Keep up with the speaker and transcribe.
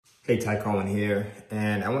Hey, Ty Cohen here,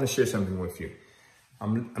 and I want to share something with you.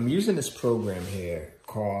 I'm using this program here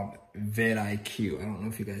called vidIQ. I don't know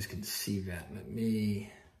if you guys can see that.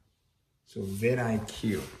 So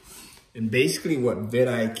vidIQ. And basically what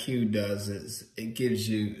vidIQ does is it gives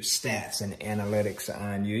you stats and analytics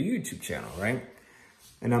on your YouTube channel, right?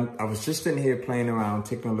 And I was just in here playing around,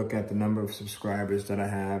 taking a look at the number of subscribers that I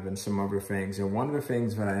have and some other things. And one of the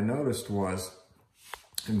things that I noticed was,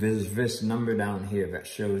 and there's this number down here that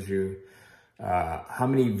shows you how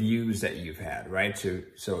many views that you've had, right?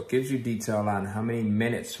 So it gives you detail on how many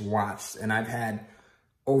minutes watched. And I've had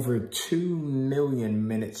over 2 million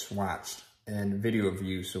minutes watched and video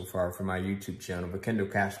views so far for my YouTube channel, the Kendall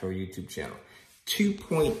Castro YouTube channel.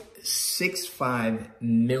 2.65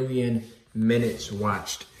 million minutes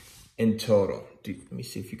watched in total. Let me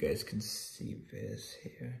see if you guys can see this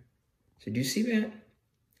here. So do you see that?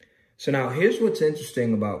 So now here's what's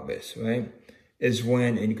interesting about this, right? Is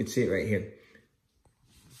when, and you can see it right here.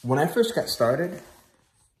 When I first got started,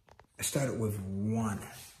 I started with one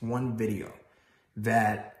video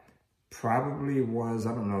that probably was,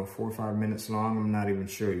 I don't know, 4 or 5 minutes long. I'm not even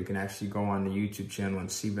sure. You can actually go on the YouTube channel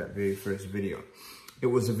and see that very first video. It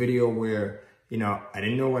was a video where, you know, I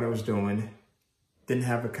didn't know what I was doing, didn't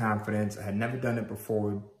have the confidence. I had never done it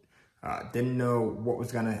before, didn't know what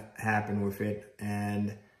was gonna happen with it,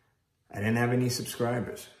 and I didn't have any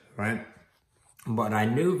subscribers, right? But I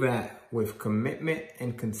knew that with commitment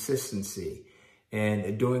and consistency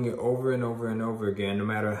and doing it over and over and over again, no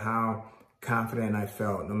matter how confident I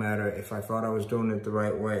felt, no matter if I thought I was doing it the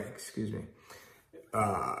right way,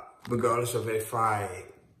 regardless of if I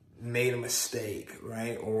made a mistake,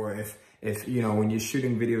 right? Or if you know, when you're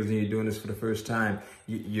shooting videos and you're doing this for the first time,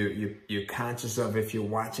 you're conscious of if you're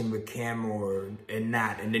watching the camera and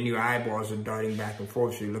not, and then your eyeballs are darting back and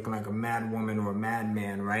forth, so you're looking like a mad woman or a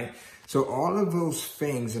madman, right? So all of those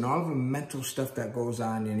things and all of the mental stuff that goes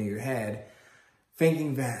on in your head,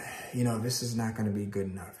 thinking that, you know, this is not going to be good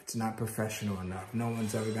enough. It's not professional enough. No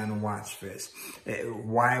one's ever going to watch this.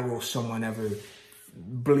 Why will someone ever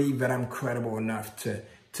believe that I'm credible enough to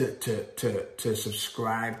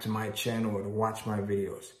subscribe to my channel or to watch my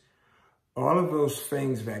videos? All of those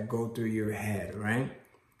things that go through your head, right?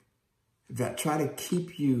 That try to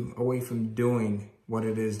keep you away from doing what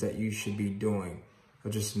it is that you should be doing are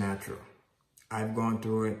just natural. I've gone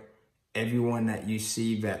through it. Everyone that you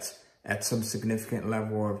see that's at some significant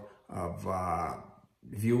level of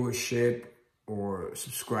viewership or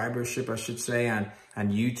subscribership, I should say, on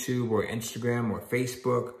YouTube or Instagram or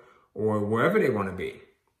Facebook or wherever they want to be,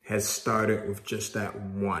 has started with just that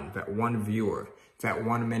one viewer, that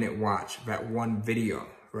 1 minute watch, that one video,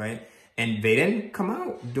 right? And they didn't come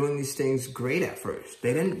out doing these things great at first.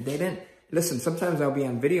 They didn't, listen, sometimes I'll be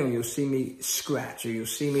on video and you'll see me scratch, or you'll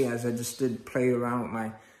see me as I just did play around with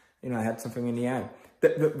my, you know, I had something in the eye.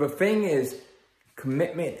 The thing is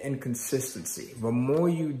commitment and consistency. The more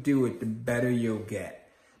you do it, the better you'll get.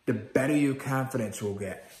 The better your confidence will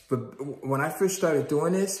get. But when I first started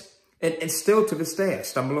doing this, and still to this day, I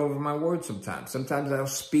stumble over my words sometimes. Sometimes I'll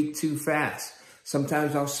speak too fast.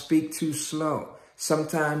 Sometimes I'll speak too slow.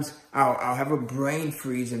 Sometimes I'll have a brain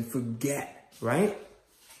freeze and forget, right?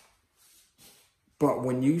 But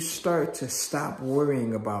when you start to stop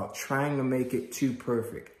worrying about trying to make it too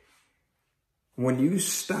perfect, when you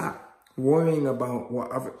stop worrying about what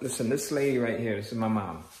other, listen, this lady right here, this is my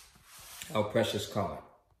mom, our precious Colin.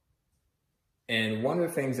 And one of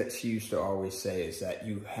the things that she used to always say is that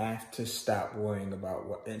you have to stop worrying about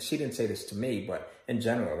what, and she didn't say this to me, but in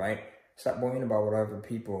general, right? Stop worrying about what other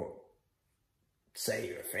people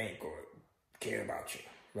say or think or care about you,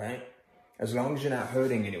 right? As long as you're not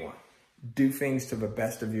hurting anyone, do things to the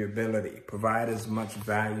best of your ability, provide as much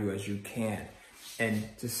value as you can, and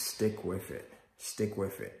just stick with it. Stick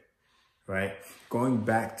with it, right? Going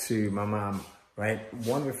back to my mom, right?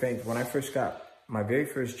 One of the things, when I first got my very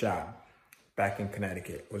first job back in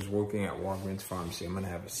Connecticut, was working at Walgreens Pharmacy. I'm gonna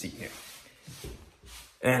have a seat here.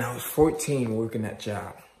 And I was 14 working that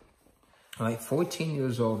job. Like 14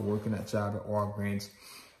 years old working that job at Walgreens.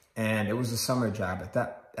 And it was a summer job. At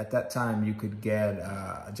that time, you could get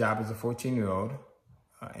a job as a 14-year-old,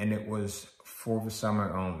 and it was for the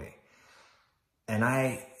summer only. And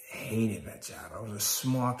I hated that job. I was a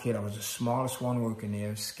small kid. I was the smallest one working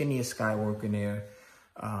there, skinniest guy working there.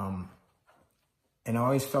 And I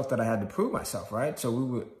always felt that I had to prove myself, right? So we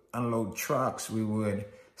would unload trucks, we would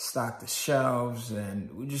stock the shelves,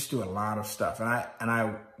 and we just do a lot of stuff. And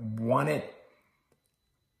I wanted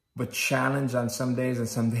the challenge on some days, and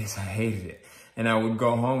some days I hated it. And I would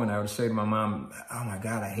go home and I would say to my mom, oh my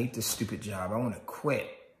God, I hate this stupid job. I want to quit.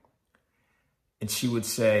 And she would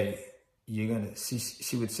say,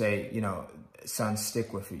 she would say, you know, son,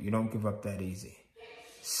 stick with it. You don't give up that easy.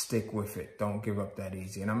 Stick with it. Don't give up that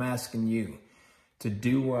easy. And I'm asking you to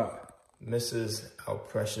do what Mrs. Our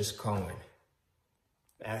Precious Cohen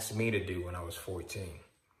asked me to do when I was 14.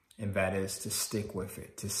 And that is to stick with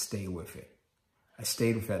it, to stay with it. I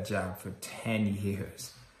stayed with that job for 10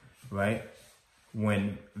 years, right?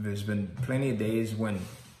 When there's been plenty of days when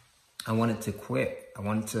I wanted to quit. I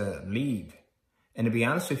wanted to leave. And to be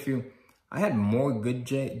honest with you, I had more good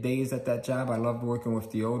days at that job. I loved working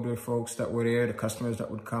with the older folks that were there, the customers that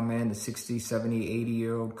would come in, the 60, 70,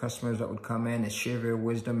 80-year-old customers that would come in and share their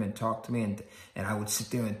wisdom and talk to me. And I would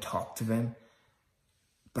sit there and talk to them.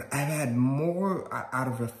 But I've had more out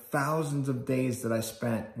of the thousands of days that I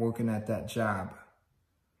spent working at that job.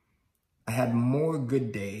 I had more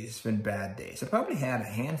good days than bad days. I probably had a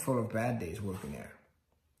handful of bad days working there.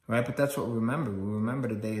 Right? But that's what we remember. We remember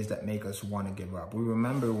the days that make us want to give up. We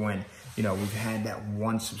remember when, you know, we've had that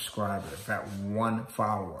one subscriber, that one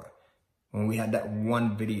follower, when we had that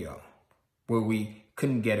one video where we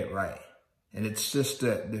couldn't get it right. And it's just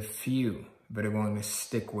the few that are going to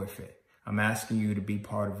stick with it. I'm asking you to be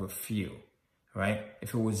part of a few, right?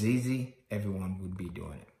 If it was easy, everyone would be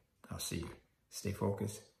doing it. I'll see you. Stay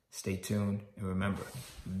focused, stay tuned, and remember,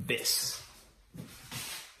 this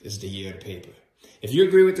is the year of the paper. If you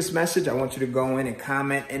agree with this message, I want you to go in and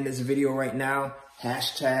comment in this video right now.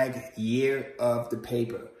 Hashtag year of the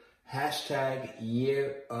paper. Hashtag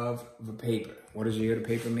year of the paper. What does year of the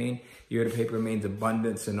paper mean? Year of the paper means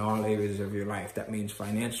abundance in all areas of your life. That means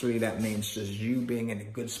financially. That means just you being in a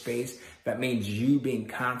good space. That means you being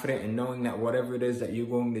confident and knowing that whatever it is that you're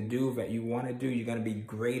going to do, that you want to do, you're going to be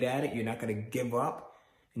great at it. You're not going to give up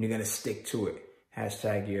and you're going to stick to it.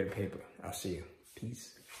 Hashtag year of the paper. I'll see you.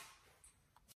 Peace.